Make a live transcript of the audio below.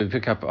We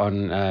pick up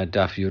on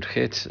Daf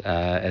Yudchet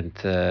and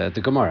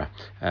the Gemara.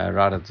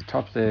 Right at the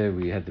top there,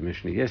 we had the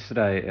Mishnah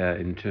yesterday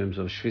in terms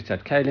of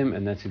Shvitat Kalim,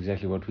 and that's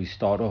exactly what we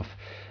start off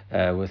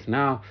with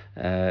now.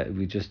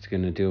 We're just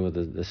going to deal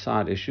with the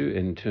side issue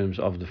in terms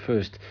of the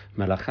first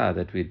Malacha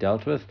that we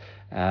dealt with.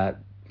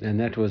 And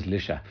that was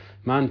Lisha.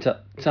 Man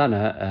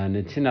Tana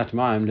Netinat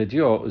Maim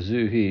Ledio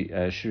Zuhi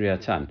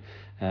Shriatan.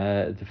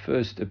 The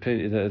first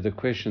opinion, the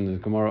question that the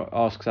Gemara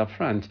asks up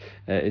front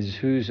is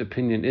whose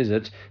opinion is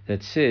it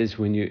that says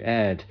when you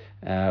add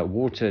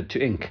water to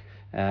ink,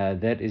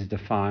 that is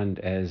defined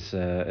as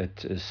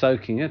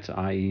soaking it,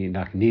 i.e.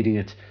 like kneading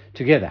it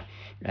together.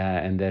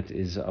 And that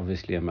is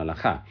obviously a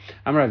malacha.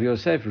 Amar Rav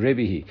Yosef,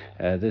 Rebbe.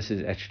 This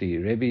is actually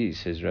Rebbe,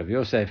 says Rav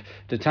Yosef,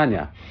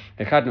 Tanya.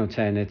 Echad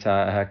noten et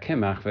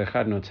hakemach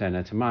ve'echad noten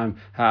et ha'mayim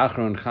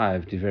ha'achron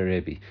chayav divrei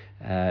Rebbe.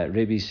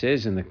 Rebbe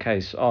says in the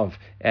case of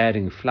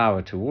adding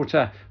flour to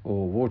water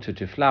or water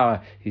to flour,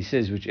 he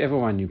says whichever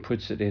one you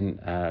puts it in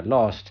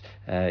last,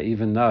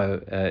 even though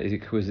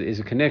because there is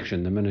a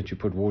connection the minute you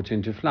put water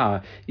into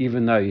flour,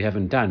 even though you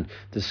haven't done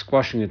the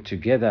squashing it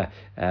together,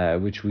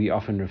 which we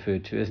often refer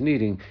to as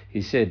kneading,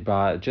 he said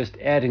by just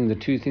adding the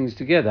two things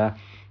together,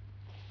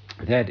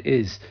 that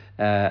is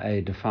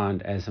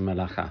defined as a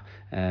malacha.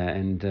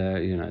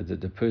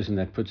 The person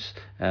that puts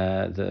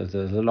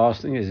the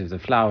last thing is if the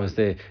flour is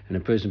there and a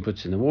person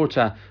puts in the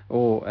water,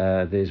 or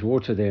there's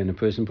water there and a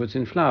person puts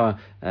in flour,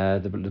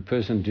 the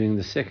person doing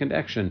the second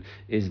action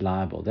is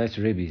liable. That's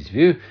Rebbe's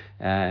view,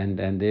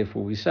 and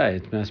therefore we say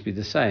it must be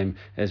the same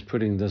as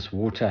putting this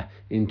water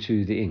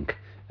into the ink.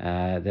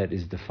 That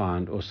is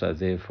defined also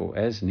therefore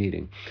as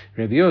kneading.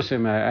 Rabbi Yosef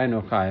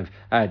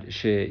ad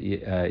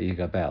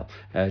yigabel.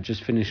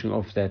 Just finishing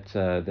off that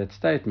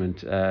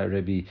statement,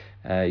 Rabbi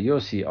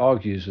Yossi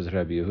argues with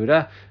Rabbi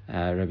Yehuda,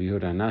 Rabbi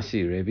Yehuda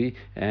Nasi Rabbi,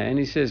 and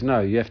he says no,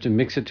 you have to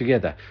mix it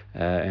together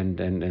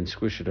and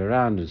squish it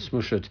around and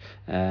smush it,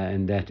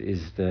 and that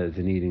is the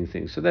kneading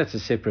thing. So that's a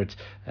separate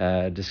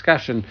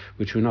discussion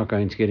which we're not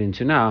going to get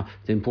into now.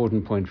 The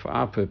important point for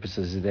our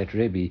purposes is that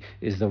Rabbi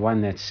is the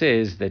one that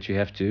says that you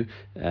have to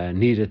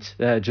knead it,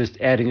 just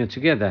adding it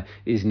together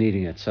is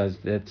kneading it. So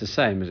that's the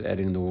same as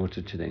adding the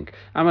water to the ink.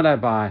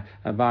 Amalai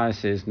Abai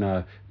says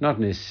no, not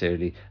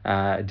necessarily.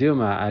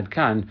 Dilma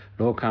Adkan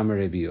Lo Kama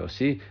Rabbi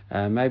Yossi.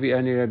 Maybe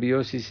only Rabbi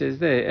Yossi says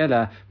there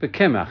Ella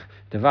Bekemach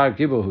Devar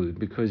Gibohu,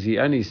 because he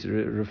only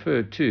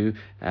referred to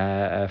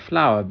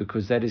flour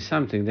because that is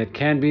something that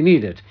can be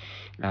kneaded.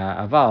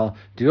 Aval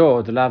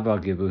Dior Delavar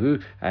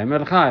Gibohu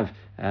Aimel Chayv.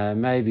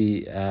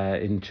 Maybe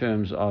in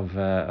terms of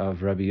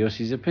Rabbi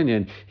Yossi's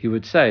opinion, he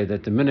would say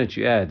that the minute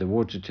you add the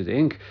water to the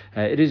ink,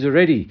 it is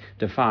already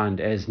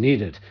defined as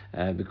kneaded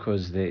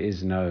because there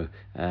is no,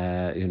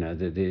 there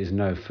is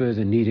no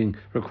further kneading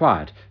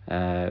required.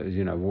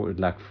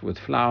 Like with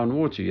flour and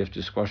water, you have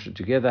to squash it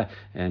together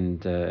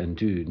and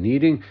do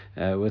kneading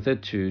with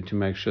it to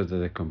make sure that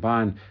they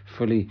combine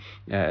fully,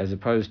 as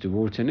opposed to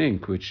water and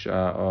ink, which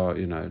are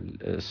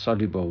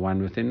soluble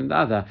one within the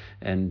other,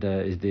 and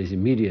there's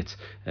immediate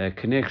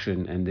connection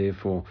and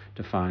therefore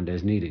defined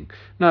as kneading.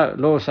 No,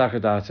 law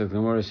Sakadata, the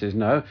Gemara says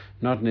no,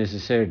 not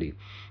necessarily.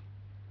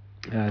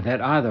 That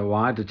either.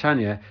 Why? The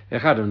Tanya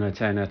echad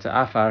notena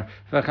to afar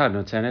v'echad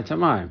notena to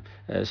mayim.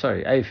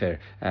 Afer,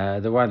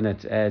 the one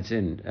that adds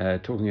in,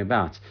 talking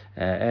about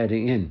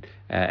adding in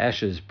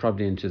ashes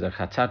probably into the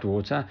chatat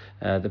water.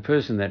 The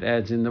person that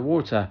adds in the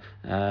water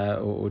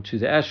or to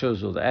the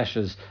ashes, or the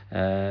ashes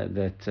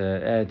that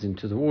adds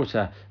into the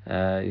water,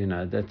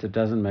 that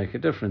doesn't make a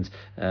difference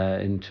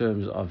in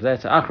terms of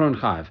that.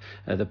 Achron chayv,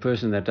 the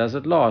person that does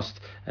it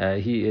last,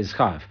 he is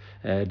chayv.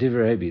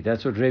 Divrei Rebbe,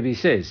 that's what Rebbe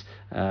says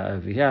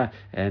over here,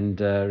 and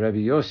Rabbi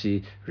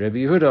Yossi, Rabbi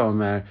Yehuda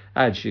Omer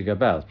ad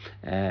shigabel,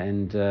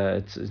 and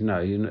Rabbi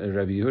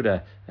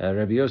Yehuda,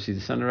 Rabbi Yossi, the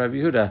son of Rabbi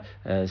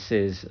Yehuda,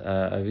 says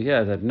over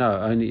here that no,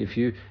 only if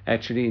you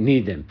actually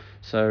need them.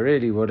 So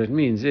really what it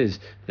means is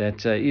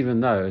that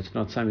even though it's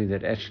not something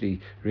that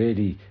actually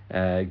really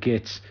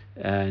gets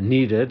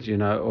needed,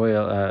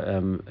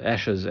 oil,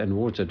 ashes and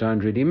water don't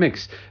really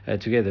mix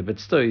together, but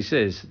still he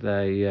says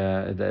they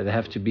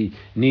have to be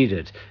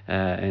kneaded,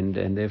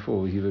 and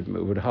therefore he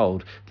would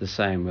hold the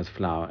same with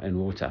flour and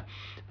water.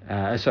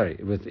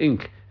 With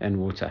ink and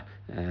water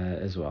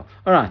as well.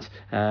 All right.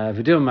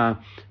 Vidilma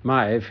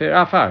ma efer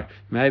afar.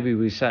 Maybe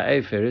we say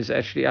efer is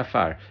actually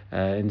afar.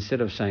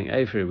 Instead of saying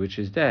efer, which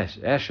is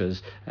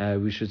ashes,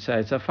 we should say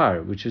it's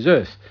afar, which is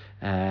earth.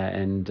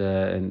 And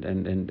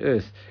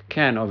earth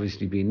can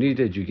obviously be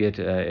kneaded. You get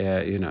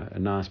a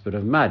nice bit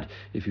of mud.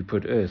 If you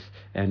put earth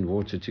and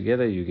water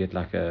together, you get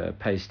like a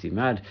pasty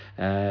mud.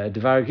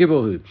 Devar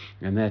gibohu,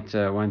 and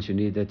that once you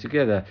knead that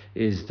together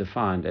is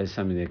defined as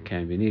something that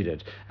can be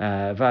kneaded.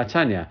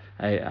 Vatanya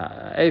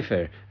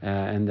Afer,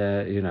 and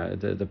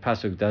the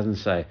pasuk doesn't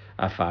say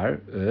afar,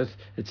 earth.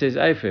 It says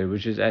Afer,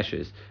 which is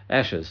ashes.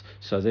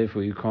 So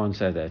therefore you can't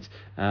say that.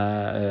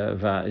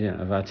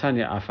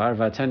 Vatanya afar,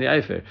 vatanya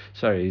Afer.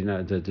 Sorry,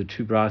 the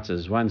two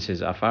writers. One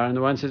says afar and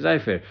the one says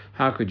Afer.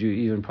 How could you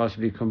even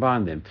possibly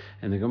combine them?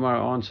 And the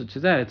Gemara answer to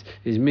that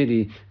is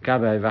midi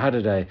gabe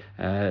v'hadadei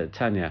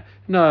Tanya.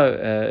 No,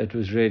 it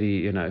was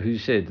really who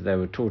said they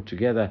were taught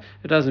together.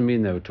 It doesn't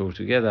mean they were taught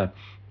together.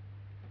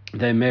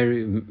 They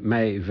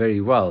may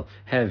very well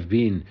have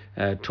been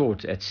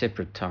taught at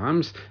separate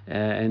times,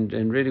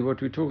 and really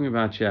what we're talking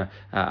about here,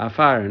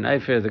 Afar and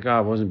Afer, the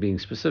guy wasn't being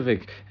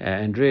specific,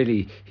 and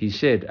really he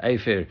said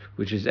Afer,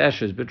 which is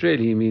ashes, but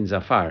really he means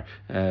Afar,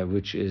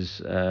 which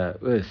is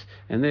earth,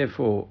 and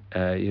therefore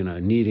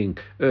needing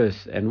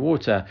earth and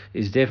water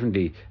is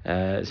definitely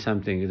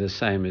something the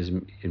same as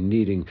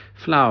needing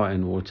flour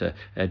and water,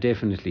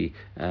 definitely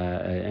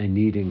a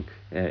needing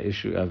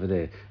issue over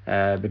there.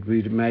 But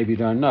we maybe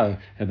don't know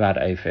about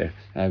Afer,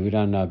 we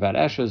don't know about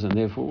ashes, and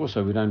therefore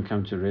also we don't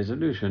come to a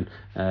resolution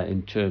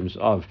in terms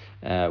of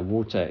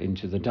water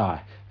into the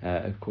dye.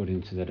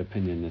 According to that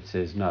opinion that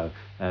says no,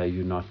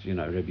 you're not,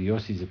 Rabbi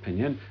Yossi's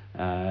opinion,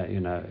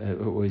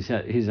 or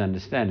his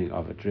understanding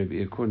of it.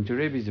 According to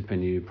Rabbi's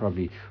opinion, you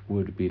probably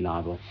would be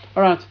liable.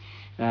 All right.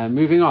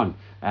 Moving on,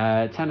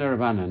 Tana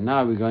Rabbanan.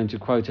 Now we're going to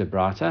quote a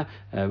brata,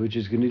 which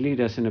is going to lead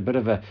us in a bit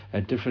of a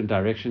different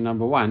direction.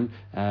 Number one,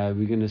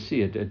 we're going to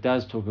see it. It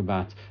does talk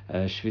about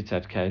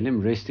shvitat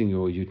kalim, resting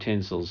your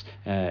utensils,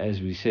 as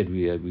we said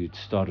we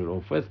started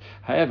off with.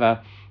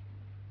 However,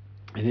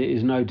 there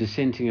is no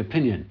dissenting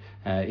opinion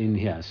in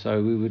here,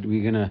 so we're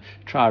going to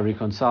try to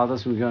reconcile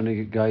this. We're going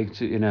to go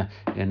to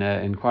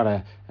in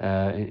quite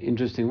an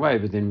interesting way,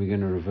 but then we're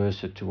going to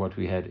reverse it to what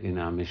we had in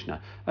our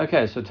Mishnah.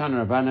 Okay, so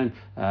Tana Rabbanan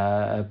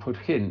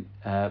putkin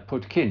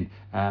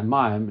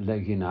mayim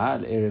legina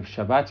erev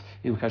Shabbat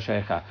im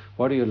chashecha.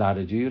 What are you allowed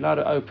to do? You're allowed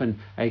to open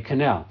a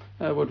canal.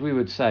 What we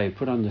would say,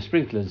 put on the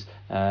sprinklers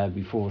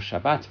before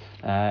Shabbat,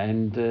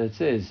 and it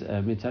says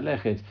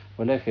mitalechet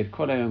volechet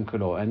kol hayom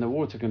kulo, and the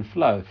water can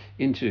flow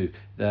into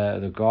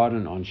the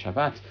garden on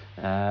Shabbat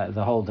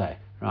the whole day,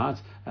 right?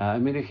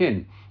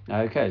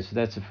 Okay, so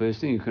that's the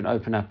first thing. You can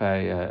open up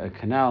a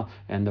canal,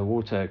 and the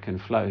water can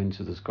flow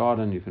into this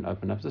garden. You can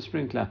open up the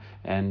sprinkler,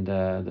 and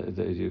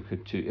you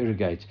could to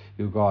irrigate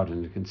your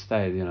garden. You can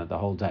stay, the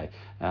whole day,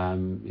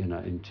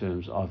 in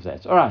terms of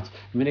that. All right,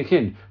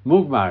 Minikin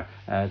Mugmar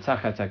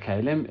Tachat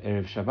Kalim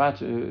Erev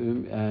Shabbat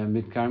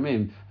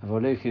Mitkarmim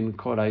Volechin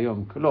Kol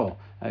Hayom Kulo.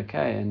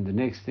 Okay, and the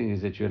next thing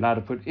is that you're allowed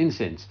to put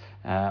incense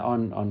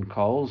on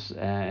coals,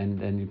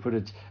 and you put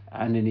it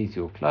underneath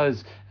your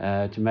clothes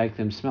to make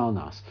them smell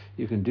nice.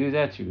 You can do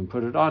that. You can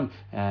put it on,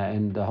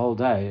 and the whole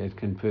day it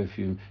can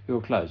perfume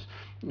your clothes.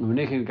 And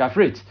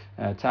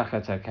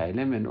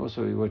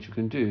also what you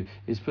can do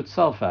is put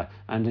sulfur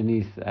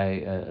underneath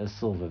a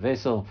silver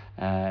vessel,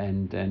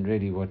 and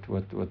really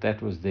what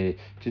that was there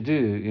to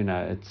do,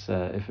 it's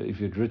if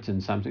you'd written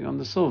something on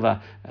the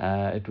silver,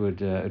 it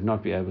would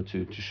not be able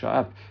to show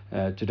up.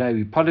 Today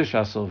we polish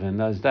our silver. In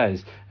those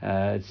days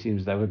it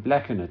seems they would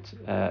blacken it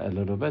a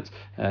little bit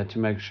to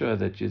make sure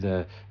that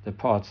the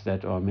parts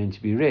that are meant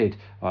to be read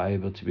are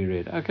able to be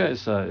read. Okay,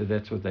 so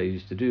that's what they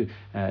used to do.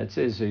 It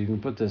says so you can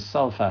put the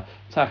sulfur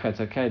tachat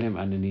kalim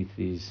underneath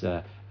these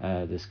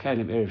this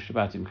kalim erev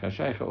Shabbat im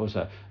kashecha,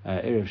 also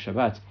erev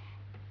Shabbat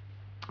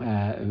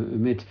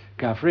mit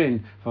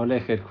gafrin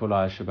v'olechet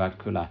kula Shabbat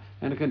kula,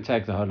 and it can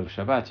take the whole of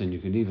Shabbat, and you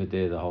can leave it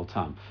there the whole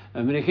time.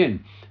 Minikin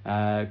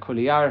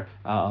koliyar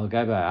al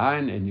gaba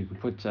ayin, and you can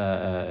put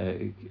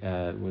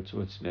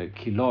what's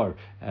kilor,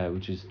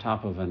 which is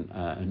type of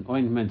an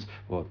ointment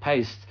or a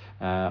paste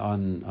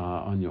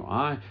on your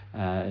eye.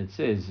 It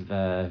says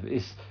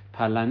is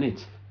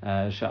palanit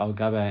sha'al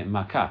gabe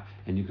maka,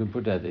 and you can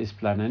put the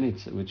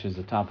isplananit, which is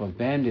a type of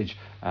bandage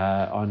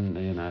on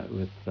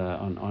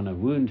on a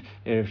wound.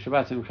 Erev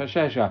Shabbat im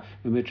chashesha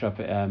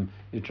umitrapet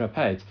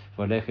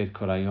v'olechet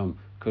kol hayom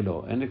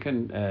kulo, and it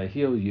can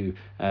heal you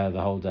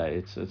the whole day.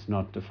 It's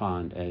not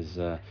defined as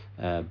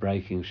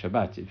breaking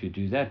Shabbat if you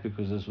do that,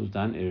 because this was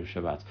done Erev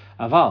Shabbat.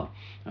 Aval,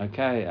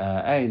 okay,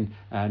 ein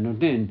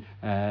nodin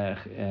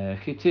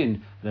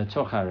chitin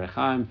letoch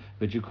harechaim,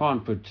 but you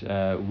can't put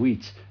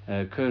wheat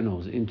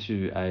kernels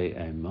into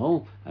a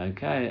mill,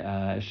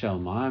 okay, shel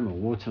maim or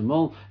water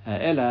mill,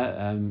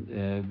 ela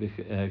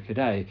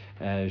kedai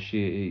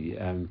she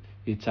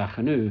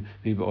yitzachanu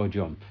mib'od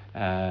yom,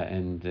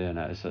 and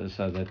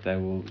so that they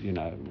will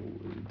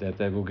that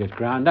they will get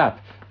ground up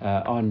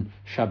on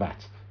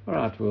Shabbat. All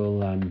right,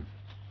 we'll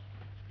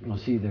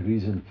see the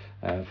reason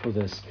for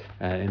this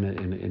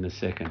in a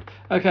second.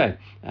 Okay,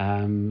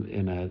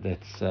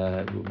 that's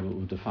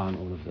we'll define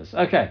all of this.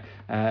 Okay,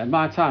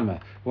 my timer.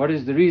 What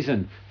is the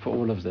reason for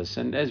all of this?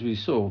 And as we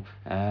saw,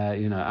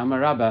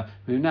 Amarabba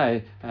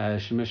Munay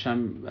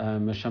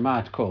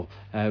Meshamat Kol.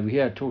 We're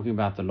here talking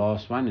about the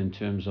last one in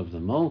terms of the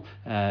mill.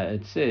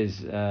 It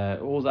says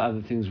all the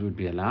other things would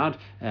be allowed,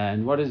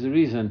 and what is the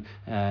reason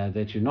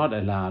that you're not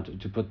allowed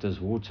to put this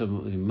water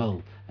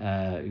mill,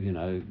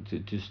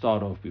 to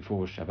start off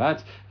before Shabbat?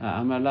 Shabbat.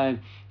 Amalei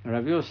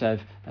Rav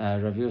Yosef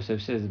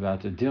says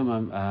about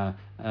Dilma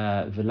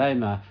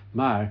Velema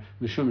Mar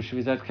Mishum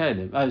Shvitat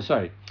Kalim. Oh,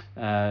 sorry.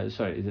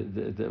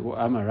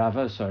 Amar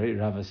Rava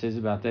says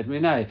about that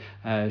Minay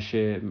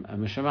She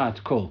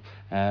Mishamat Kol.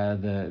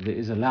 There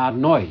is a loud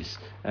noise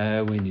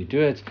when you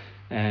do it,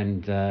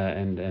 and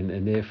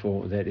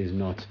therefore that is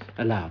not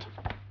allowed.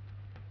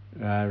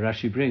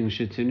 Rashi brings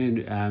Rashi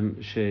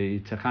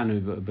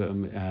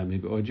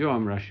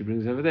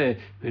brings over there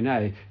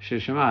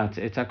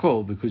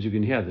because you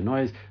can hear the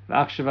noise.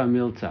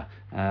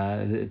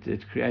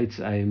 It creates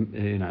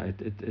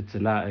it's a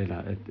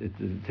the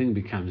thing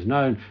becomes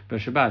known.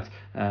 But Shabbat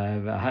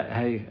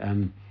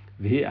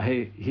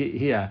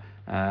here.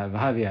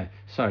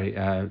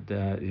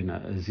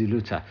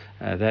 Ziluta.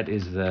 That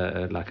is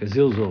like a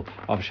zilzul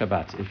of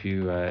Shabbat if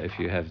you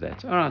have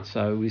that. All right,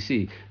 so we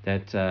see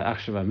that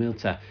Achshava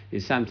Milta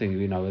is something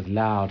with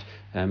loud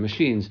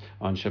machines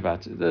on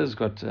Shabbat. There's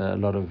got a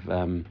lot of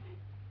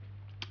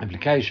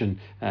application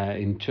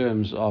in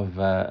terms of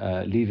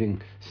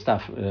leaving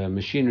stuff,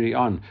 machinery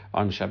on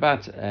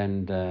Shabbat,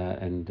 and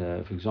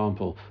for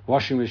example,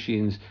 washing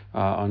machines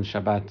on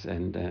Shabbat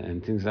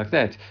and things like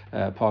that.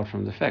 Apart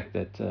from the fact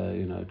that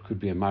it could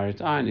be a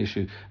marit iron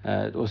issue,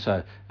 it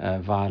also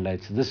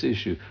violates this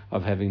issue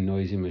of having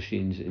noisy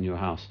machines in your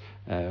house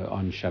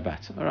on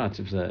Shabbat. All right,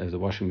 if the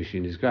washing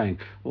machine is going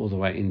all the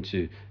way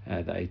into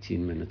the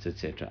 18 minutes,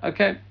 etc.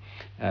 Okay.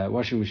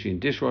 Washing machine,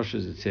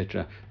 dishwashers,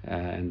 etc.,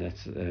 and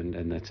that's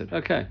it.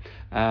 Okay,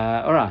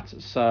 all right.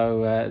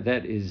 So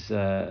that is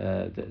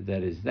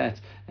that,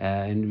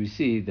 and we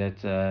see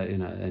that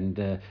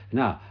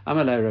now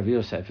Amalei Rav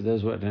Yosef.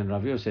 There's what and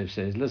Rav Yosef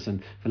says.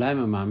 Listen,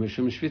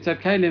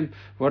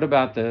 what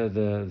about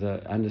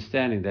the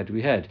understanding that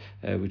we had,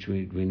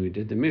 when we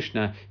did the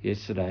Mishnah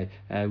yesterday?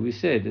 We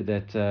said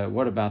that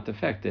what about the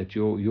fact that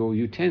your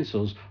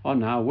utensils are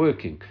now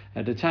working?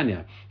 The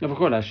Tanya.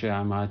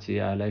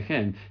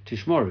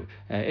 Tishmoru.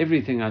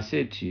 Everything I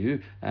said to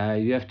you,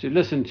 you have to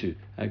listen to.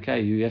 Okay,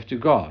 you have to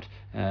guard.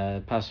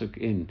 Pasuk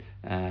in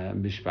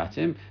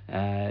Mishpatim,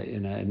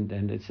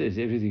 and it says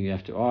everything you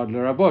have to guard.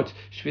 L'rabot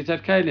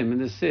shvitat kalim, and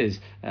this says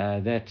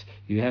that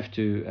you have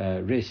to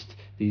rest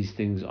these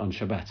things on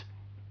Shabbat.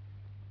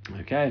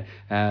 Okay,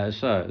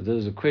 so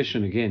there's a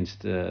question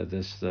against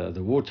the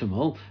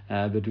watermill,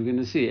 but we're going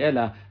to see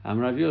Ella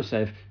Rav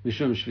Yosef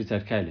Mishum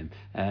Shvitat Kalim,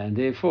 and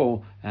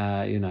therefore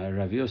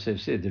Rav Yosef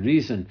said the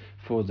reason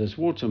for this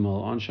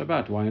watermill on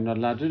Shabbat, why you're not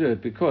allowed to do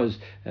it, because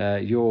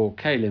your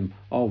kalim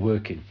are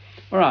working.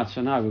 All right,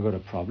 so now we've got a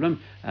problem.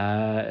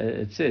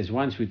 It says,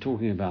 once we're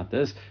talking about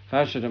this, the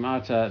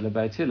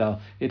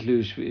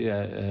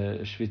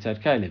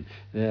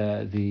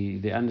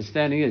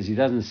understanding is he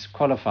doesn't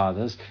qualify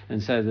this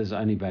and say there's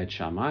only Beit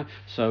Shammai,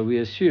 so we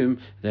assume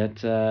that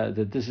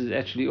this is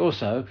actually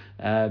also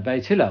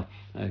Beit Hillel.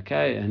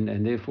 Okay,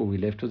 and therefore we're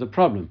left with a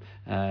problem.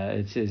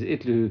 It says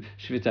Itlu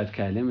Shvitat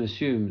Kalim.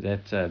 Assume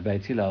that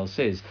Beit Hillel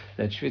says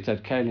that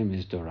Shvitat Kalim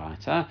is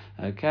Doraita.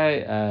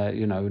 Okay,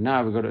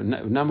 now we've got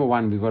number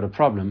one, we've got a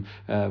problem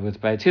with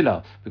Beit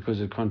Hillel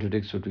because it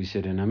contradicts what we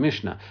said in our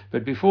Mishnah.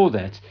 But before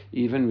that,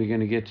 even we're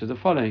going to get to the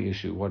following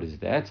issue. What is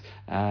that?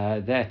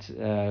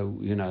 There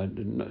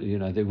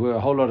were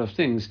a whole lot of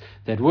things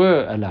that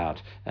were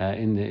allowed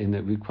in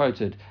the we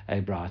quoted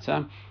a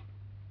Brata.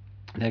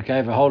 They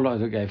gave a whole lot.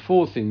 They gave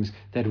four things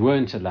that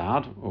weren't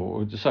allowed,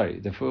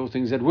 the four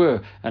things that were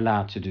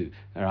allowed to do.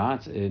 All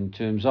right, in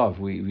terms of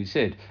we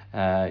said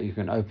you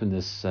can open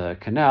this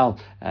canal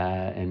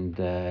and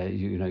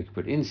you can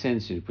put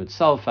incense, you can put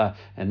sulfur,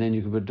 and then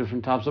you can put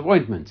different types of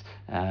ointment,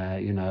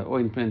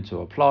 ointment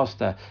or a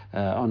plaster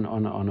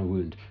on a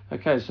wound.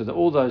 Okay, so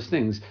all those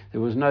things,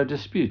 there was no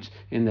dispute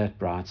in that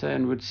Brata,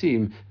 and it would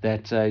seem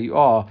that you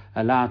are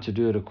allowed to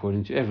do it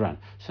according to everyone.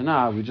 So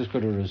now we just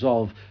got to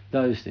resolve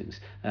those things.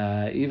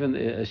 Even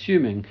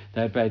assuming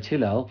that Beit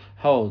Hillel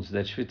holds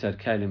that Shvitat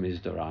Kalim is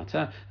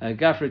Dorata,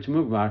 Gafrit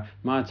Mugmar,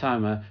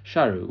 Ma'atama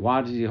Sharu.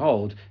 Why does he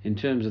hold, in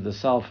terms of the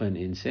sulfur and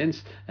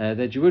incense,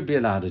 that you would be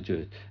allowed to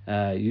do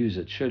it, use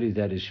it? Surely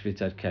that is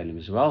Shvitat Kalim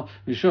as well.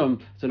 Mishum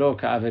Telo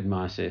Ka'aved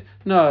Maaseh.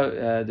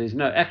 No, there's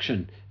no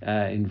action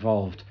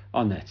involved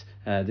on that.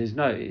 There's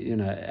no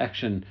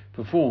action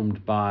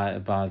performed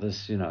by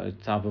this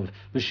type of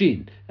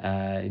machine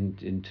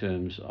in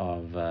terms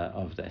of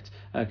that.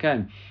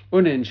 Okay,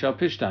 Unin Shal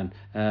Pishtan.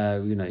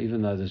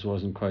 Even though this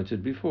wasn't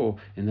quoted before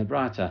in the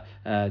Brata,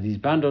 these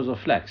bundles of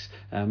flax,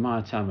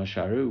 Ma'atama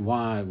Sharu.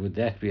 Why would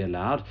that be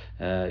allowed?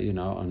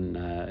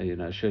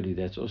 Surely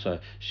that's also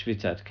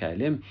Shvitat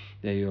Kalim.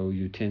 There your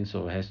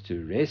utensil has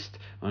to rest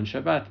on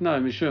Shabbat. No,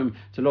 Mishum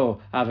Telo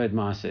Aved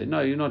Maaseh.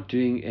 No, you're not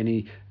doing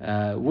any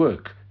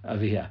work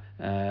over here.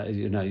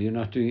 You're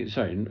not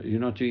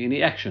doing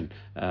any action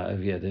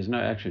over here. There's no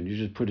action. You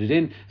just put it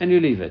in and you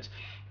leave it.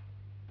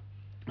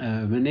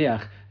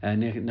 Maniach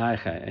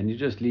and you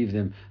just leave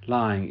them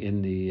lying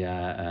in the,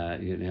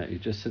 you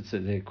just sits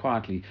there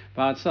quietly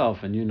by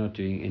itself, and you're not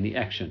doing any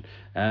action.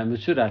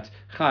 Mutsurat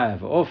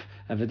chayav off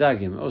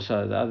v'dagim.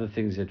 Also, the other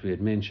things that we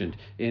had mentioned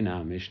in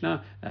our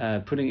Mishnah,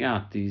 putting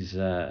out these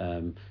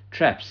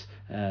traps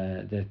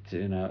that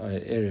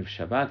erev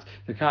Shabbat,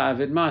 the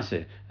ka'avid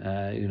maseh,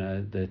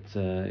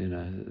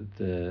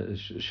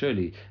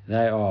 surely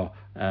they are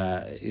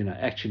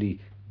actually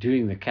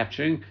doing the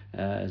capturing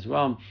as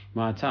well.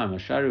 Ma'atam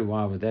asharu,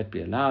 why would that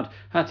be allowed?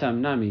 Hatam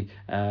nami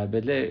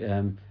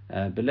belechi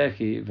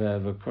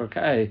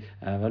v'korkai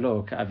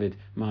v'lo ka'avid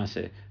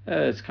maseh.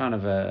 It's kind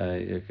of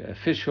a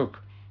fish hook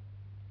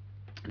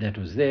that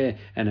was there,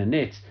 and a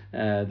net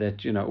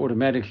that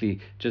automatically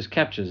just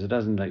captures. It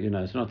doesn't,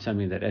 it's not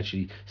something that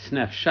actually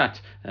snaps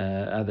shut.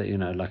 Other,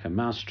 like a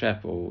mouse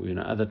trap, or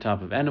other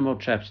type of animal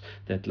traps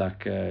that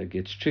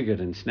gets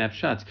triggered and snaps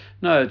shut.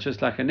 No, it's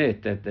just like a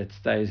net that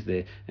stays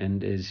there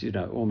and is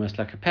almost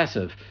like a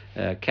passive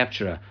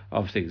capturer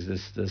of things.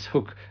 This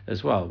hook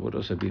as well would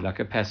also be like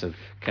a passive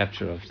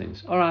capture of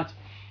things. All right.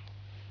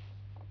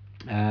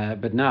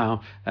 But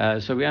now,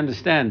 so we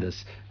understand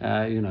this,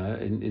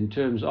 in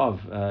terms of,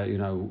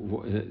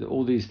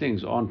 all these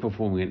things aren't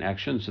performing an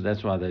action, so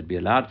that's why they'd be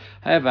allowed.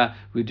 However,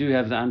 we do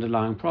have the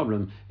underlying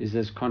problem, is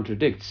this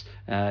contradicts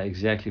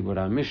exactly what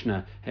our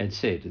Mishnah had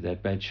said,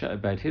 that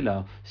Beit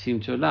Hillel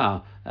seemed to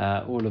allow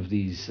all of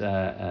these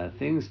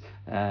things,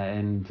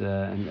 and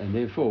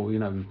therefore,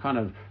 we've kind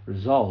of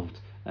resolved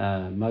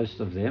most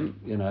of them,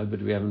 but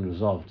we haven't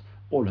resolved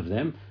all of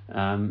them.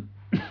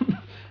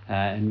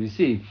 And we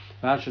see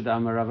Vashad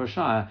Amar Rav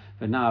Oshaya,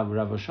 but now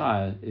Rav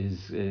Oshaya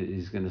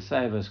is going to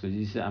save us, because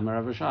he said Amar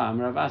Rav Oshaya,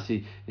 Amar Rav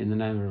Asi, in the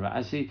name of Rav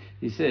Asi.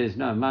 He says,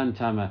 no, Man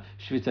Tama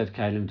Shvitat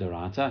Kalim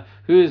Dorata.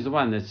 Who is the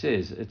one that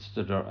says it's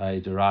a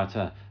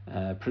Dorata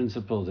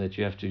principle that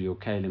your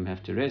Kalim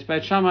have to rest?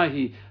 Beit Shammai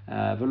he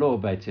v'lo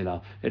Beit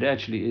Hillel. It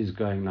actually is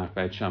going like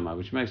Beit Shammai,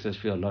 which makes us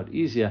feel a lot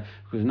easier,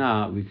 because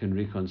now we can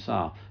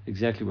reconcile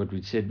exactly what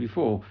we'd said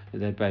before,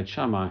 that Beit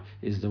Shammai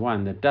is the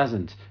one that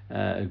doesn't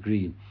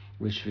agree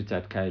with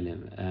Shvitat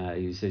Kalim.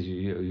 He says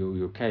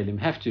your Kalim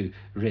have to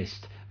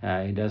rest.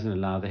 He doesn't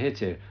allow the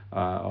heter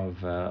of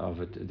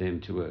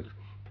them to work.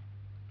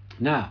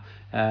 Now,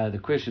 the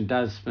question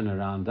does spin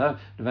around though.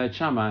 Beit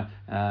Shammai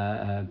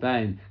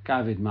bain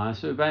kavid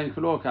masu, bain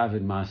kolor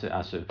kavid masu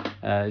asu.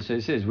 So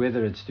it says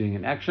whether it's doing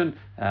an action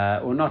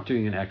or not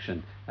doing an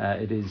action,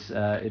 it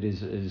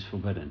is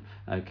forbidden.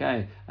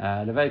 Okay.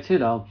 Beit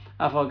Hillel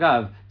afal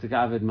gav to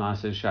kavid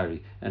masu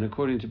shari, and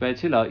according to Beit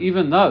Hillel,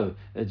 even though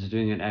it's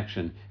doing an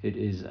action, it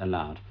is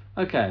allowed.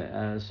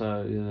 Okay,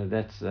 so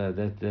that's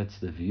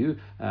the view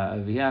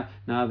over here.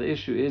 Now the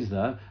issue is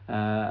though,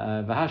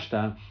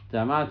 v'hashta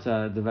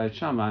da'amata Beit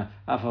Shammai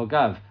afal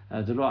gav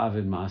delo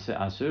avid maaseh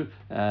asur.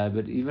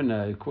 But even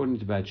according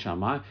to Beit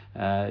Shammai,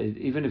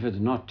 even if it's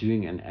not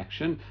doing an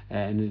action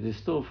and it is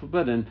still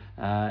forbidden,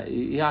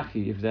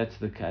 yachi, if that's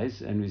the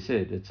case, and we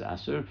said it's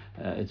asur,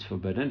 it's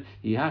forbidden.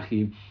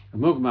 Yachi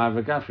mugmar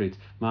v'gafrit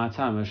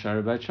ma'atam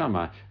ashar Beit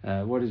Shammai.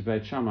 What is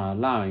Beit Shammai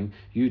allowing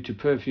you to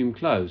perfume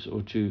clothes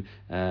or to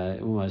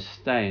almost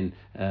stain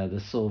the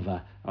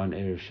silver on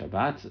erev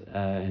Shabbat,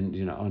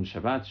 and on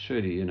Shabbat?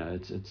 Surely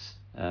it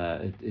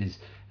is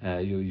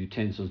your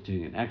utensils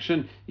doing an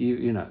action.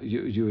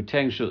 Your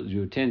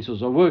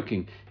utensils are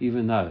working,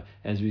 even though,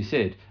 as we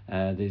said,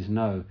 there's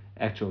no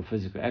actual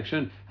physical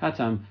action.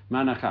 Hatam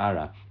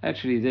manachara.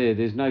 Actually,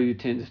 there's no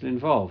utensil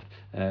involved.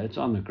 It's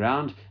on the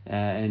ground,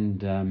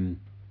 and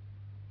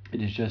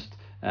it is just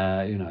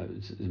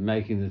it's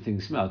making the thing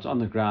smell. It's on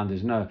the ground.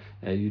 There's no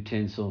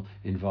utensil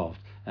involved.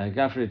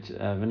 Gafrit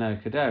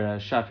v'nei kadera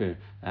shapir.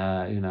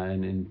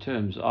 And in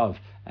terms of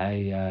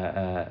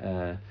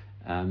a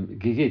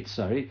gigit,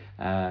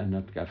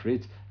 not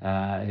gafrit,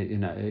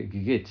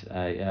 gigit,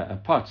 a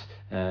pot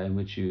in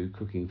which you're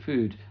cooking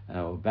food,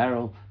 or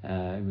barrel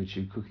in which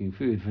you're cooking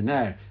food,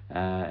 v'ner,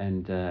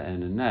 and a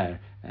ner,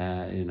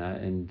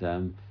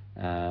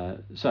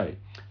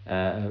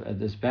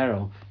 this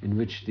barrel in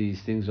which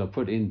these things are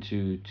put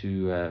into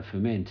to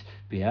ferment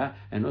beer,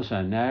 and also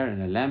a nar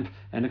and a lamp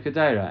and a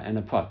kadera and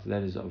a pot.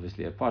 That is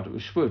obviously a pot,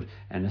 ushpud,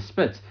 and a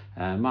spit.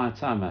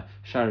 Ma'atama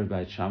sharu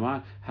Beit Shammai.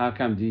 How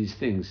come these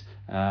things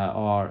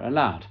are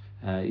allowed?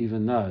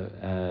 Even though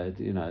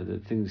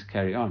the things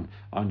carry on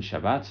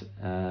Shabbat,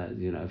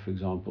 for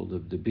example,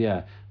 the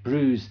beer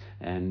brews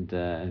and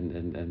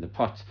the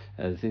pot,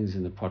 the things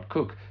in the pot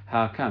cook.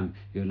 How come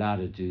you're allowed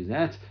to do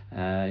that?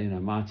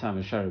 My time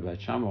is Sharu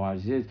Beit Shammai. Why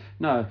is it?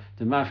 No,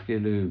 the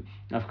mafkilu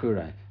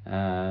afkurei.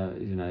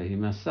 He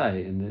must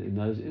say in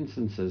those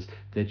instances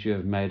that you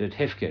have made it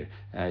hefker,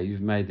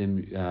 you've made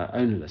them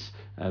ownerless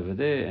over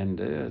there, and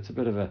it's a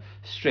bit of a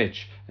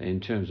stretch in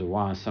terms of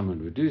why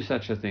someone would do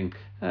such a thing.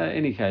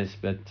 Any case,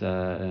 but it's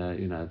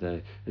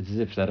as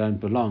if they don't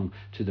belong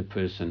to the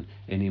person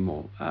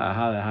anymore.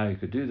 How you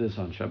could do this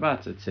on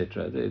Shabbat,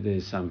 etc.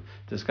 There's some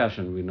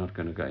discussion. We're not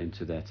going to go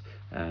into that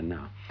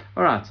now.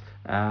 All right,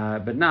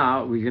 but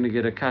now we're going to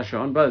get a kasha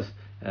on both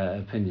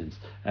opinions.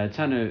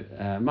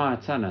 Tanu Ma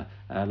Tana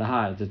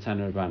Laha the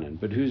Tana Rabbanan.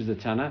 But who's the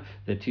Tana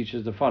that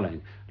teaches the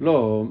following?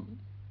 Lo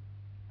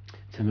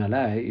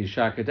Tamalay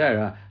Isha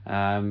Kadera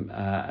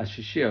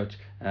Ashishiot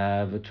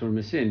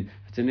V'Turmesin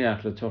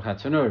V'Taniach L'Toch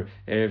HaTanur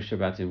Erev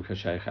Shabbatim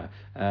Chashaycha.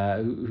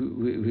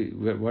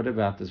 What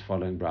about this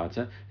following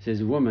brata? It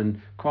says a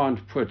woman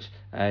can't put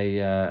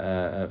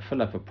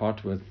fill up a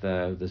pot with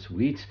this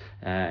wheat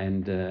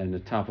and a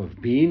type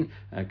of bean,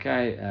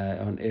 okay,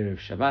 on Erev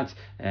Shabbat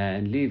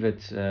and leave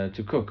it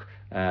to cook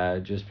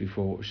just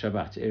before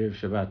Shabbat. Erev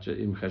Shabbat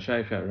im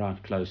Chashaycha,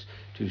 right close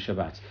to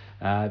Shabbat.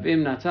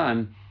 V'im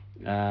Natan.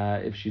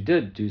 If she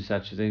did do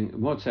such a thing,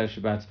 Motzei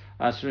Shabbat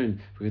Asrin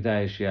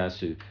V'Kedai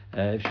Shiasu.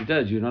 If she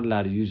did, you're not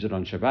allowed to use it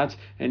on Shabbat,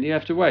 and you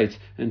have to wait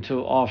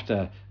until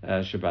after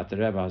Shabbat. The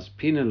rabbis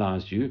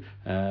penalized you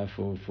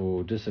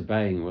for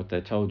disobeying what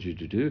they told you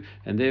to do,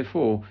 and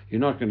therefore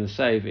you're not going to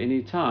save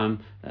any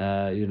time.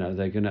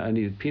 They're going to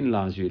only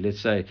penalize you.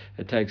 Let's say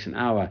it takes an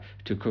hour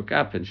to cook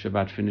up, and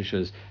Shabbat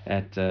finishes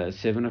at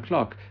 7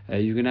 o'clock.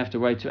 You're going to have to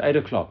wait till 8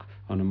 o'clock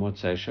on a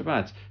Motzei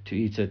Shabbat to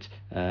eat it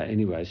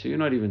anyway. So you're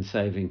not even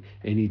saving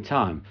any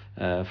time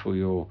for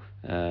your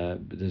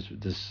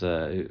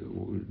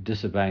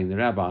disobeying the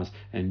rabbis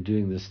and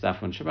doing this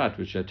stuff on Shabbat,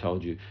 which I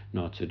told you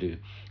not to do.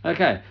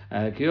 Okay,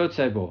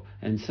 Kiyotzebo,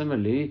 and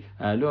similarly,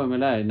 Lo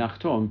Amalei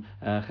Nachtom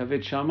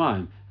Chavit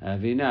Shamayim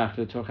V'inach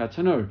L'Toch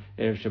HaTanur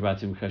Erev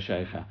Shabbatim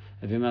Chashaycha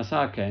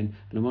V'Masaken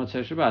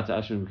L'Motzei Shabbat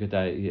Ashrim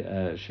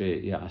Kedai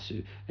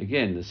She'yasu.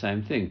 Again, the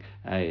same thing.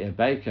 A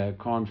baker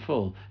can't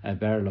fill a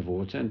barrel of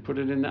water and put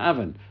it in the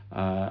oven,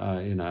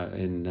 or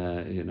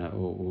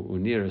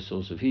near a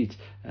source of heat,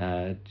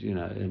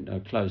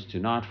 close to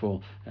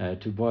nightfall,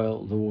 to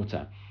boil the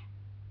water.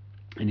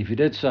 And if you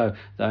did so,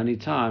 the only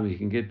time you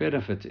can get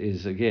benefit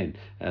is, again,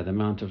 the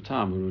amount of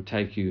time it will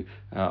take you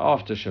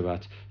after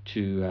Shabbat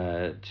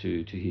to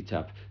heat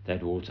up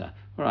that water.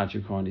 All right,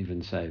 you can't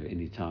even save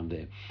any time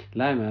there.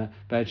 Lama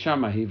Beit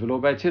Shammai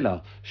v'lo Beit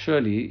Hillel.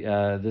 Surely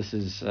this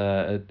is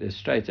a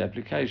straight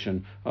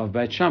application of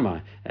Beit Shammai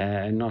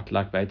and not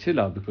like Beit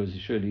Hillel, because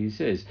surely he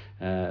says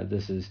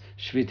this is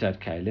Shvitat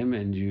Kalim,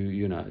 and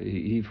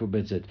he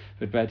forbids it.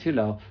 But Beit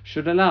Hillel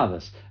should allow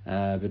this.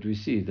 But we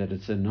see that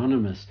it's an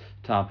anonymous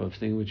type of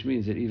thing, which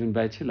means that even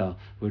Beit Hillel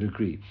would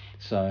agree.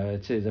 So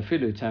it says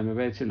Afilu Tama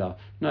Beit Hillel.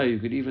 No, you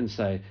could even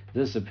say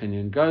this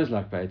opinion goes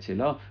like Beit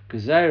Hillel.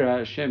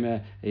 Gezeira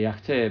Sheme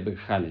Yachteh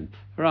B'Chalim.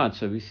 Right,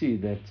 so we see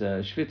that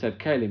Shvitat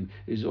Kalim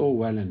is all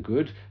well and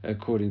good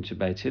according to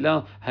Beit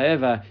Hillel.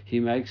 However, he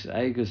makes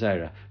a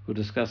Gezeira. We'll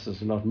discuss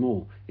this a lot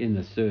more in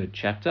the third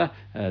chapter.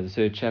 The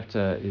third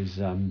chapter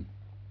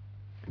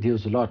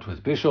deals a lot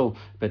with Bishul,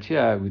 but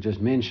here we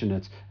just mention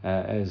it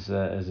as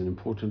an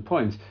important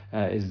point,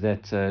 is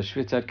that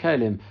Shvitat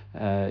Kalim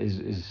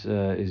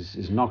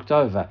is knocked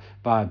over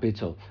by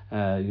Bittul.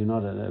 You're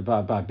not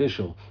by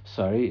Bishul.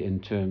 Sorry, in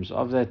terms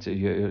of that,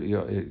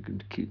 your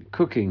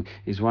cooking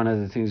is one of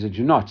the things that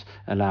you're not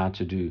allowed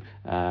to do,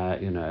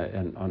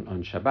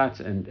 on Shabbat,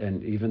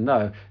 and even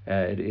though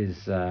it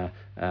is.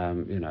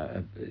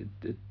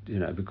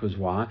 Because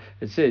why?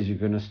 It says you're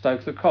going to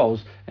stoke the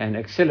coals and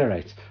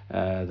accelerate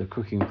the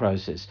cooking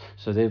process.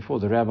 So therefore,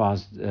 the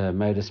rabbis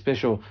made a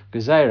special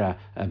gezeira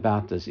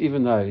about this.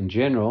 Even though in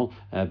general,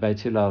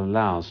 Beit Hillel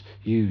allows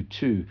you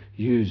to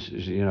use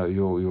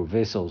your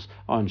vessels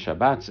on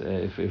Shabbat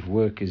if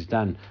work is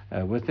done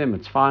with them,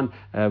 it's fine.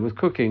 With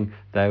cooking,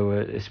 they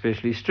were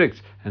especially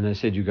strict, and they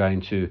said you're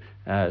going to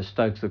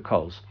stoke the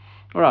coals.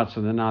 All right,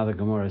 so then now the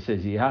Gemara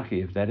says,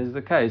 if that is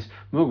the case,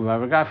 Mugva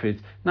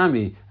Ragafrit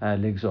Nami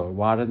Ligzor.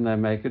 Why didn't they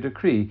make a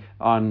decree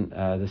on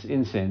this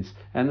incense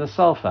and the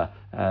sulfur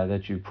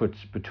that you put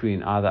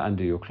between either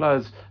under your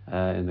clothes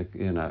or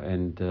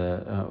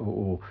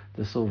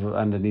the silver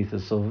underneath the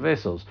silver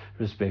vessels,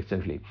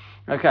 respectively?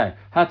 Okay,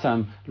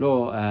 Hatam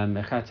Lo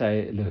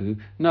Mechate Lehu.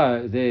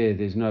 No,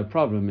 there's no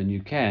problem, and you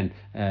can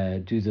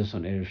do this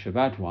on Erev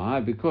Shabbat.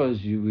 Why?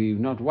 Because we're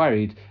not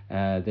worried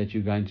that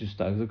you're going to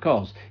stoke the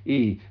coals.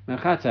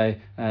 Mechate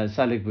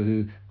Salik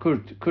Behu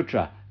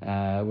Kutra.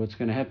 What's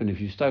going to happen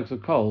if you stoke the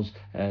coals?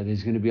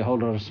 There's going to be a whole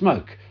lot of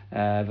smoke,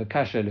 and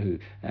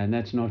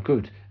that's not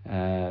good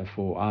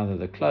for either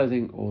the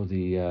clothing or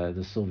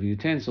the silver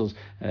utensils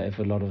if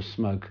a lot of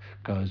smoke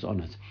goes on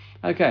it.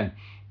 Okay.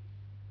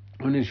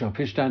 In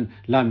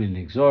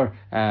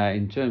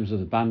terms of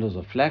the bundles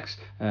of flax,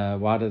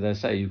 why do they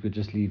say you could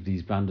just leave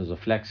these bundles of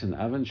flax in the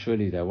oven?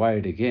 Surely they're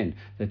worried again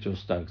that you'll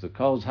stoke the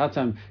coals.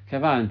 Hatam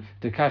kavan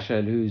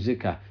dekasha lu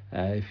zika.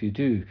 If you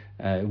do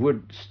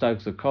would stoke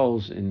the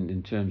coals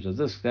in terms of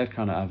that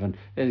kind of oven,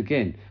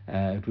 again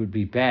it would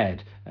be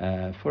bad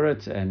for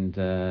it, and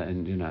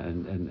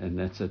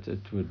that's it.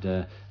 It would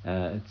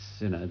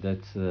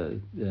that's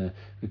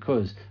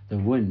because the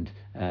wind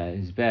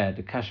is bad.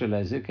 The kasha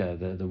la zika,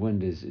 the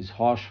wind is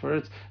harsh for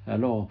it.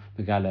 Lo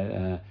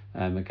megala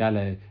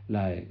megale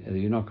lay.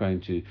 You're not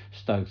going to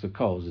stoke the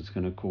coals. It's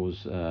going to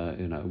cause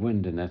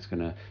wind, and that's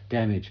going to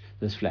damage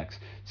this flax.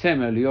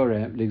 Tzemer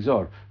liore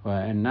ligzor.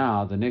 And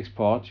now the next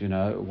part.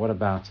 What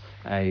about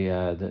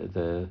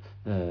the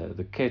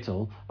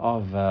kettle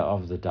of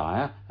the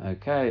dyer?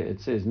 Okay,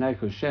 it says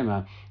Neku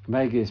Shema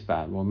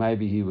Megisba. Well,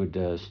 maybe he would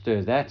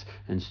stir that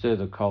and stir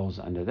the coals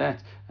under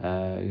that.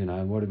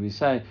 What did we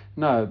say?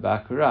 No,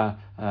 Bakura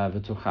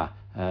V'tucha.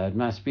 It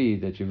must be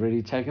that you've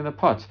already taken the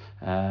pot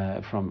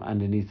from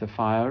underneath the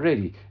fire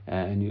already,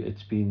 and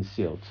it's been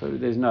sealed. So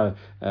there's no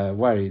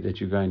worry that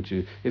you're going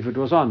to. If it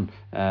was on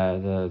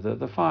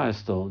the fire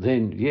still,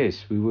 then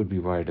yes, we would be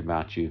worried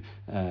about you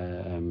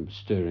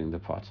stirring the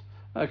pot.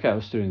 Okay,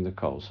 or stirring the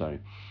coal. Sorry.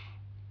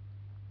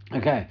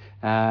 Okay,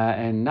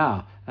 and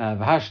now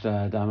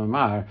V'hashta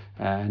damamar,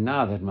 and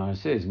now that Mar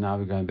says, now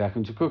we're going back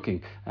into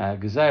cooking.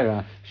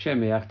 Gezerah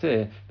shemi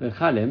yachte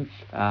v'chalim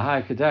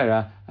hai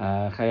kedera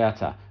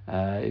chayata.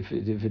 If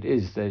it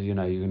is that you're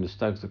going to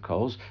stoke the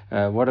coals,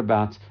 what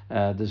about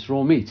this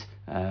raw meat?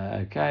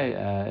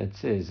 It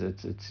says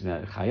it's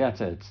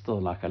chayata, it's still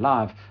like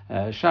alive.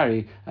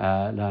 Shari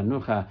la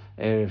nucha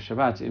erev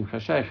Shabbat im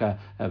chashecha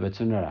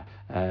betunera.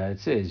 It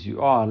says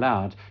you are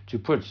allowed to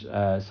put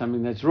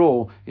something that's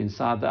raw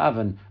inside the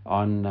oven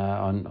on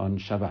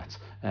Shabbat.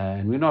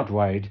 And we're not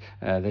worried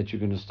that you're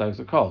going to stoke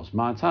the coals.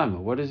 My timer.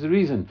 What is the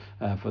reason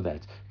for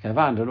that?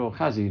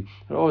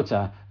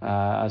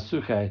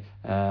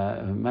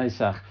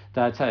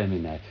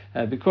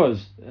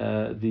 Because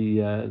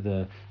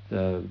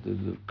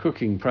the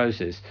cooking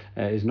process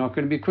is not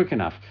going to be quick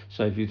enough.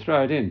 So if you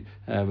throw it in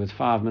with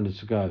 5 minutes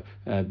to go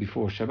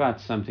before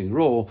Shabbat, something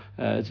raw,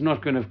 it's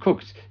not going to have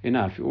cooked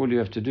enough. All you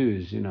have to do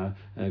is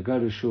go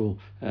to shul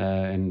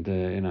and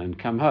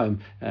come home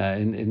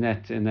in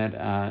that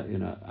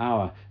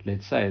hour.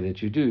 Let's say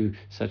that you do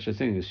such a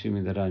thing,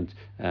 assuming they don't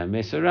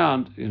mess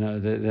around.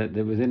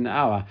 That within an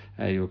hour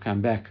you'll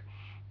come back.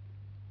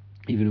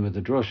 Even with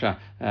the drosha,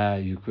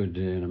 you could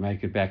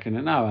make it back in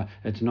an hour.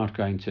 It's not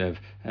going to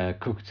have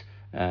cooked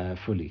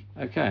fully,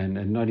 okay,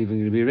 and not even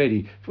going to be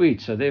ready for eat.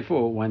 So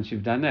therefore, once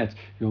you've done that,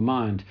 your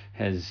mind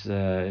has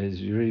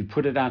you already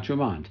put it out your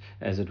mind,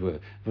 as it were.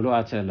 And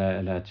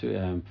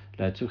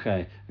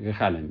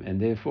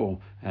therefore,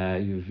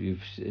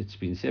 it's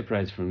been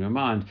separated from your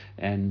mind,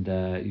 and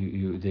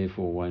you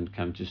therefore won't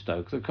come to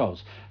stoke the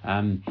coals.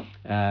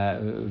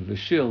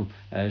 V'shil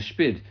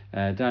shpid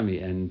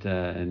dami, and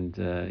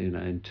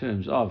in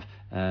terms of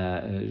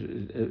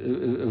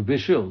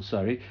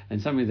bishul,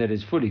 and something that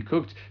is fully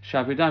cooked,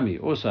 shapidami.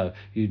 Also,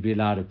 you'd be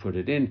allowed to put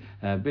it in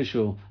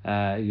bishul.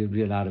 You'd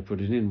be allowed to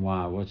put it in.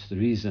 Why? What's the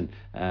reason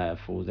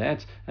for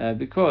that?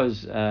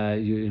 Because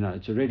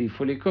it's already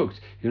fully cooked.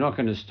 You're not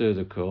going to stir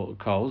the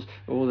coals.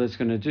 All that's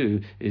going to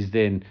do is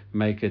then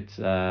make it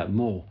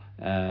more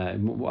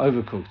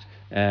overcooked,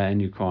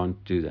 and you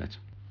can't do that.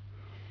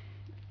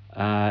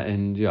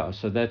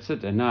 So that's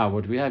it. And now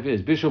what we have here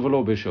is bishul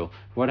v'lo bishul.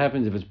 What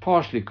happens if it's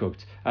partially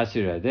cooked?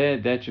 Asira,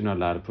 that you're not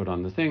allowed to put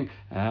on the thing,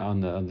 on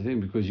the thing,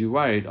 because you're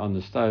worried in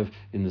the stove,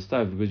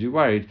 because you're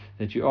worried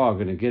that you are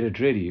going to get it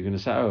ready. You're going to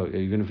say,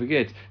 you're going to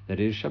forget that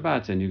it is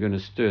Shabbat, and you're going to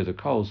stir the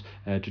coals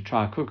to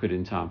try cook it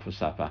in time for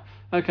supper.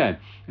 Okay,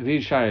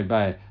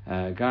 by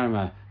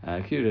garma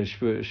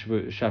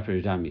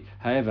shapiridami.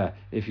 However,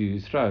 if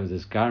you throw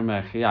this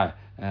garma chiyah,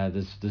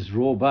 this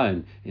raw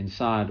bone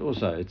inside,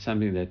 also it's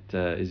something that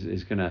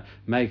is going to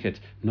make it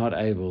not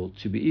able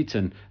to be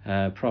eaten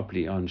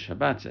properly on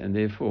Shabbat, and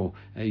therefore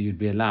you'd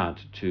be allowed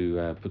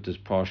to put this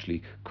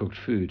partially cooked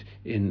food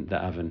in the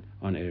oven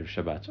on Erev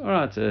Shabbat. All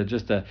right,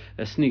 just a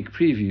sneak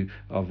preview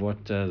of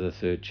what the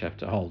third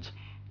chapter holds.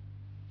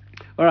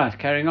 All right,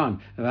 carrying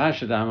on.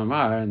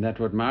 And that's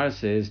what Mara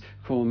says.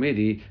 Kol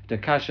midi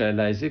dakasha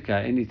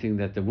laizika, anything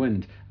that the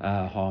wind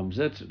harms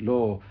it.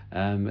 Lo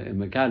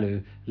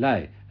megalu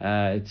lay.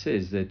 It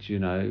says that you're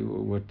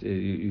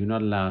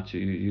not allowed to.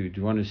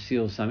 You want to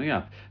seal something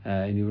up,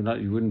 and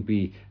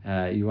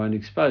you won't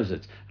expose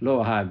it.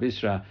 Lo ha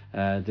bisra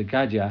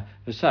degadya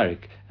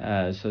v'sarik.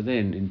 So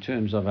then, in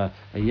terms of a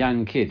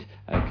young kid,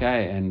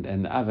 okay, and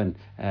an oven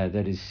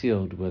that is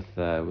sealed with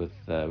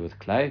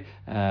clay,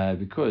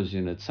 because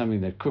it's something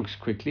that cooks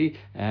quickly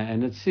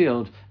and it's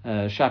sealed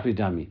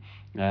shapidami.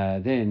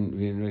 Then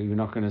we're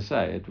not going to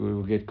say it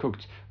will get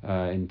cooked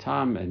in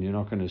time, and you're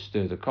not going to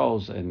stir the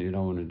coals, and you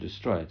don't want to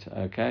destroy it,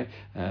 okay,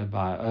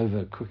 by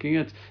overcooking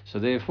it. So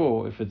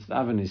therefore, if the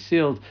oven is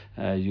sealed,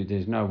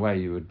 there's no way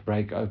you would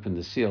break open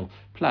the seal.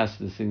 Plus,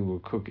 the thing will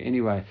cook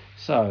anyway.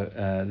 So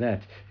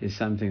that is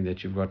something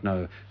that you've got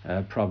no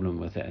problem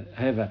with that.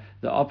 However,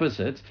 the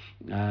opposite,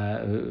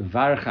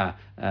 varcha,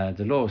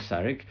 the law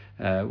sarik.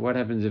 What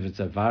happens if it's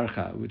a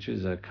varcha, which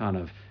is a kind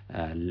of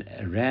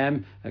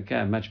ram, okay,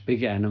 a much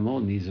bigger animal,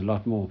 needs a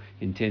lot more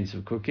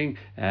intensive cooking,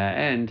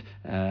 and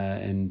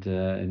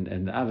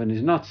the oven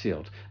is not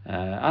sealed.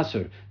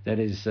 Asur, that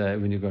is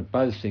when you've got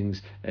both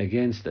things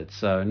against it.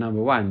 So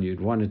number one,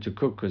 you'd want it to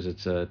cook because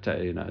it's a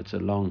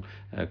long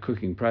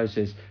cooking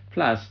process.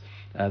 Plus,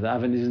 the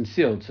oven isn't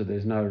sealed, so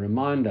there's no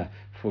reminder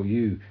for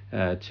you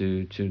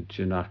to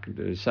not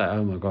say,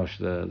 oh my gosh,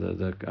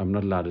 the I'm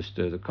not allowed to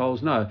stir the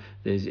coals. No,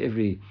 there's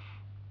every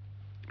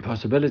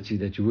possibility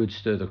that you would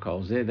stir the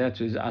coals there. That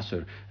is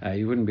asur.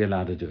 You wouldn't be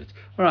allowed to do it.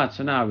 All right,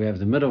 so now we have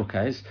the middle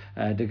case.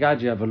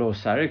 Degadia velo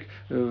sarik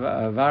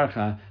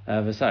varcha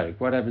vasarik.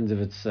 What happens if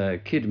it's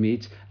kid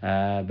meat,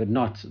 but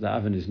not the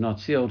oven is not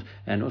sealed,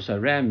 and also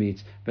ram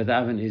meat, but the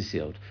oven is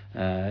sealed?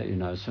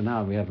 So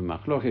now we have a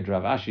machloket.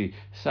 Rav Ashi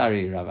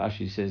Sari. Rav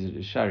Ashi says it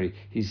is shari.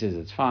 He says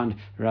it's fine.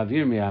 Rav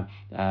Yirmiyah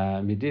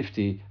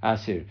midifti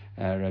asir.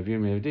 Rav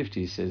Yirmiyah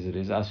midifti says it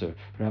is asur.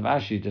 Rav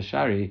Ashi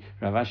Dashari.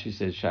 Rav Ashi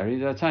says shari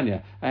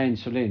datanya. Ein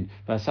Solin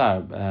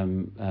Basar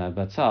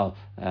Batzal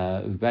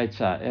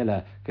Ubeitza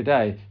Ella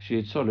Kadai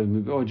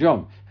Shiitsolu or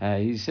Jom.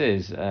 He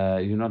says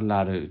you're not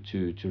allowed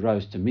to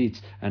roast a meat,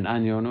 an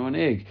onion or an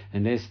egg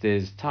unless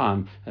there's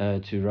time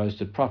to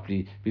roast it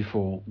properly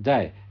before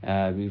day.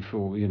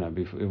 Before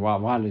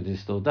while it is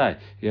still day,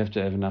 you have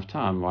to have enough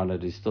time while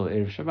it is still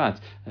Erev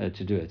Shabbat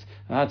to do it.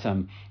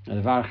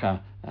 Varcha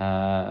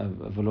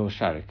v'lo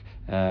sharik.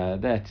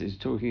 That is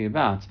talking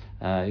about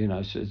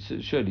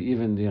surely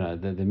even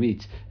the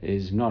meat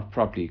is not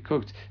properly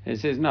cooked. It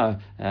says no,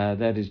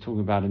 that is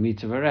talking about a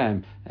meat of a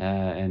ram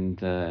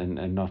and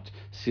not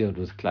sealed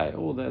with clay.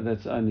 All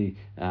that's only.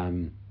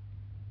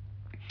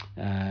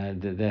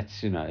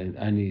 That's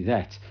only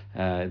that's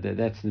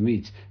the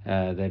meat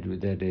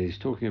that is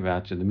talking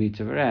about, the meat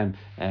of a ram,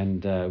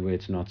 and where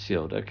it's not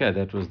sealed. Okay,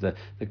 that was the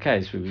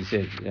case where we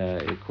said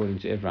according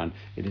to everyone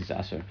it is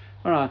asur.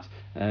 All right,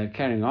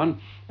 carrying on.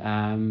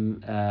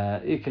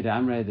 Iked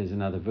Amre, there's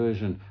another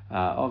version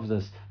of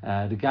this.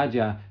 The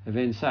Gadya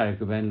Ven Sarik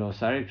Uben Lo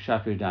Sarik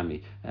Shapir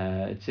Dami.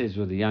 It says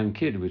with a young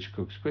kid which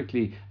cooks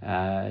quickly,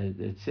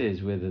 it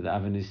says whether the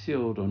oven is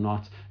sealed or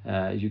not,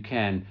 you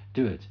can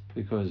do it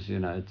because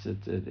it's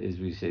as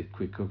we said,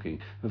 quick cooking.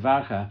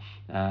 Varcha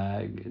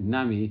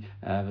Nami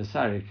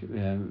Vasarik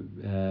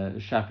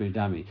Shapir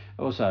Dami.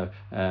 Also,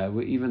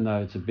 even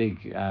though it's a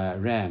big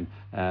ram,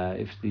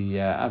 if the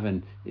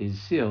oven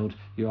is sealed,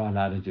 you are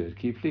allowed to do it.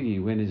 Keep ligi.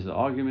 When is the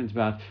argument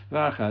about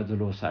Varcha de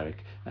lo Sarik?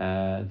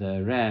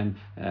 The ram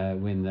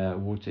when the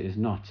water is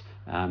not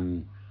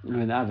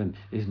when the oven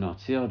is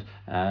not sealed.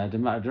 The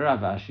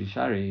Rav Ashi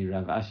Shari,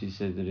 Rav Ashi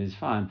said that it is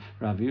fine.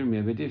 Rav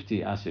Yirmiyah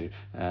Bedifti Asir.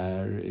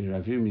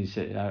 Rav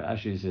Yirmiyah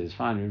Ashi says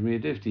fine. Rav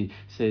Yirmiyah Bedifti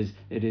says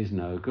it is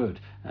no good.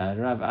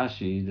 Rav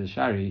Ashi the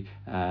Shari,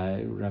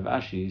 Rav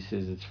Ashi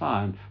says it's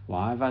fine.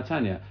 Why?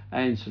 Vatanya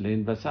Ein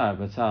Sulin Basar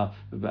Batal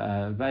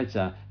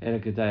Baitza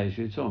Erekadei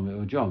Shutom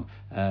or Jom.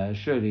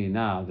 Surely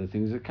now the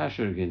things are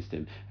kosher against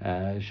him.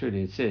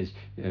 Surely it says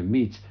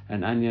meat,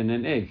 an onion,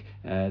 and egg.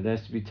 There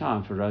has to be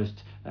time for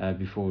roast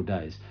before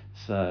days.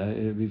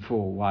 So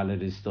before while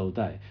it is still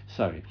day.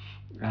 Sorry.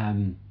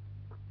 Hatam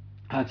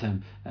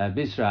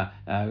Bisra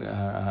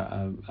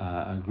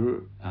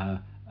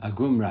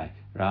Agumrai.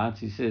 Right,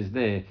 he says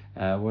there.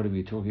 What are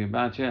we talking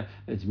about here?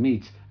 It's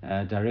meat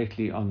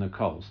directly on the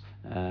coals.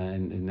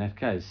 And in that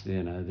case,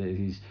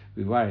 we're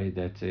worried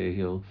that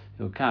he'll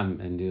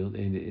come and he'll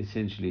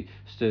essentially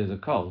stir the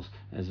coals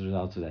as a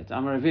result of that.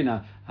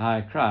 Amaravina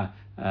Haikra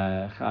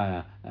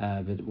Chaya.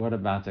 But what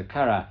about a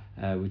kara,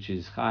 which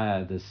is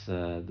chaya, this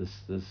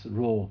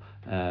raw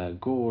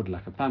gourd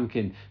like a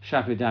pumpkin?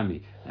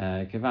 Shapidami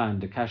kevan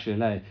de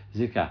kashile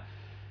zika.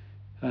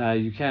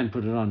 You can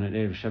put it on an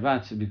Erev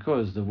Shabbat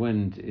because the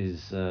wind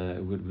is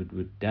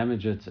would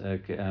damage it.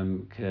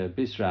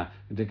 Bisra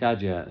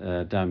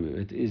dekadia damu.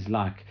 It is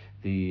like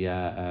the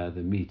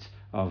meat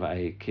of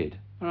a kid.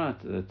 All right,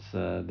 that's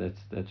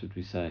what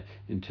we say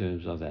in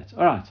terms of that.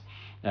 All right,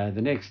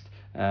 the next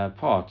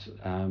part,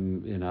 of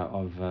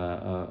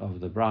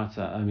the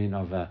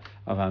brata,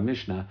 of our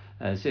Mishnah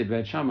said,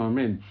 "Beit Shammai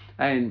omrim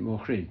ein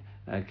mochrin."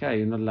 Okay,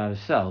 you're not allowed to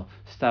sell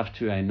stuff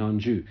to a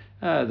non-Jew.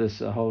 This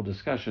whole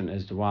discussion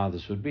as to why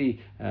this would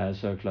be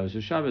so close to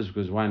Shabbos,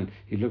 because one,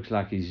 he looks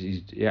like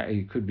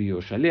he could be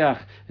your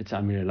shaliach. It's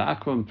amir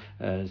la'akum,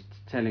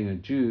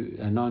 telling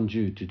a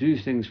non-Jew to do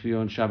things for you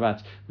on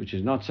Shabbat, which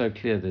is not so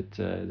clear that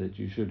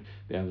you should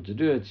be able to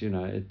do it.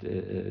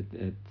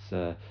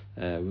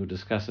 We'll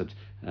discuss it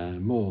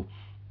more.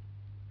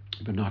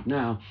 But not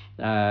now.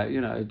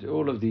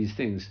 All of these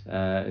things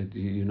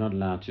you're not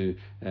allowed to.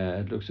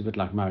 It looks a bit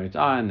like Marit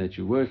Ayin that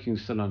you're working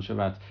still on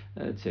Shabbat,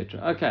 etc.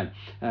 Okay,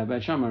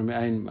 but Shamar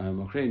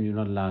Mokrin, you're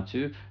not allowed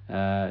to,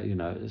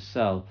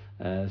 sell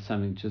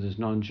something to this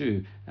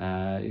non-Jew,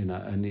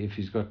 and if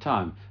he's got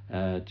time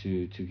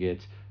to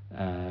get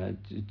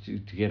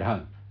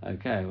home.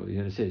 Okay,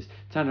 it says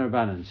Tanner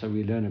Rabbanan. So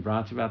we learn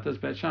about this.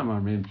 But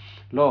Shamar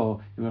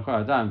Lo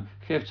Adam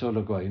Chefto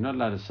Logoy. You're not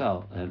allowed to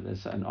sell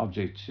an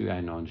object to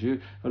a non-Jew.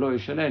 V'lo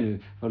Yishalenu,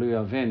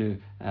 V'lo Yavenu.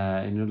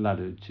 And you're not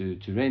allowed to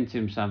rent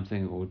him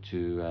something or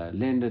to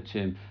lend it to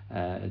him,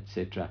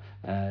 etc.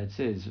 It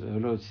says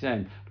Lo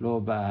Tzem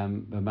Lo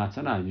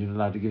B'Matana. You're not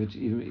allowed to give it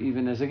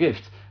even as a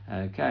gift.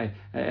 Okay,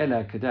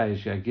 Ela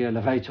Kadesh Yagir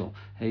Levator.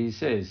 He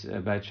says,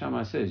 Beit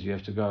Shammai says you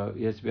have to be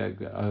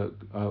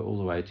all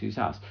the way to his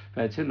house.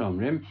 But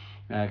Omrim,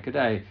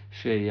 Kedai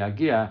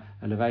sheyagia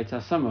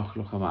levaita samuch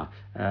luchama.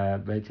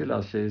 Beit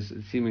Hillel says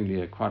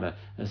seemingly quite a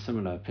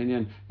similar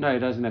opinion. No, he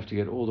doesn't have to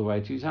get all the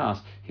way to his house.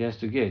 He has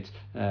to get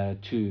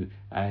to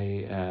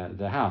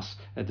the house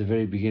at the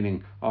very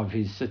beginning of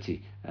his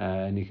city,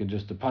 and he can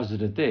just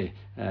deposit it there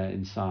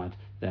inside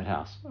that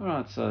house. All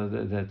right, so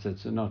that's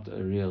it's not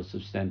a real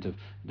substantive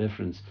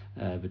difference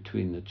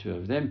between the two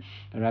of them.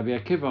 Rabbi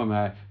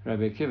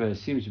Akiva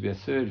seems to be a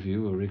third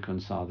view. We'll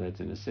reconcile that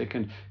in a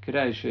second.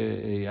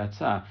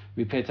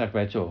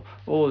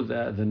 All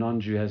the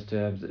non-Jew has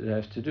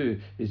to do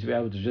is to be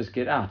able to just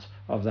get out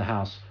of the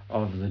house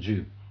of the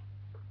Jew,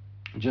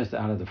 just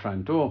out of the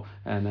front door,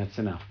 and that's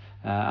enough.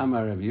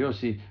 Amar Rabbi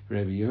Yossi,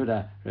 Rabbi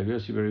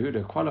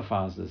Yehuda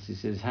qualifies this. He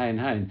says, Hein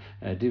Hein,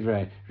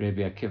 Divrei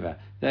Rabbi Akiva.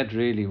 That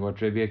really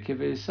what Rabbi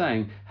Akiva is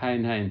saying,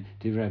 Hein Hein,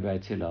 Divrei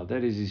Beit Hillel.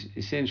 That is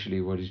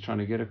essentially what he's trying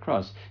to get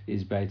across,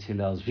 is Beit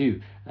Hillel's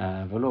view.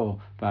 V'lo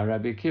by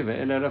Rabbi Akiva,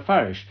 Ela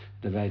Rafarish,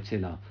 the Beit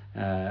Hillel.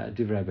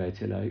 Divrei Beit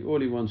Hillel.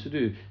 All he wants to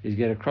do is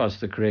get across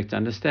the correct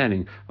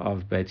understanding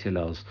of Beit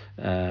Hillel's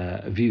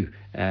view.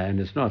 And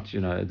it's not,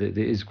 there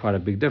is quite a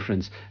big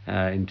difference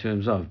in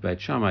terms of Beit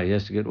Shammai. He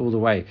has to get all the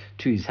way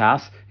to his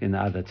house in the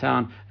other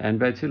town, and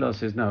Beit Hillel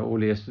says no,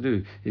 all he has to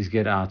do is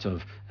get out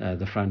of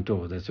the front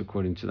door. That's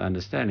according to the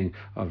understanding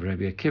of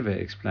Rabbi Akiva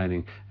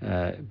explaining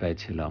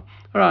Beit Hillel.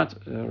 All right,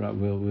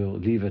 we'll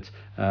leave it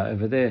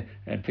over there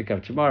and pick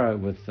up tomorrow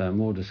with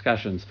more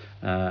discussions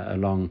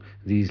along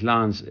these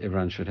lines.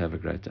 Everyone should have a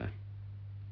great day.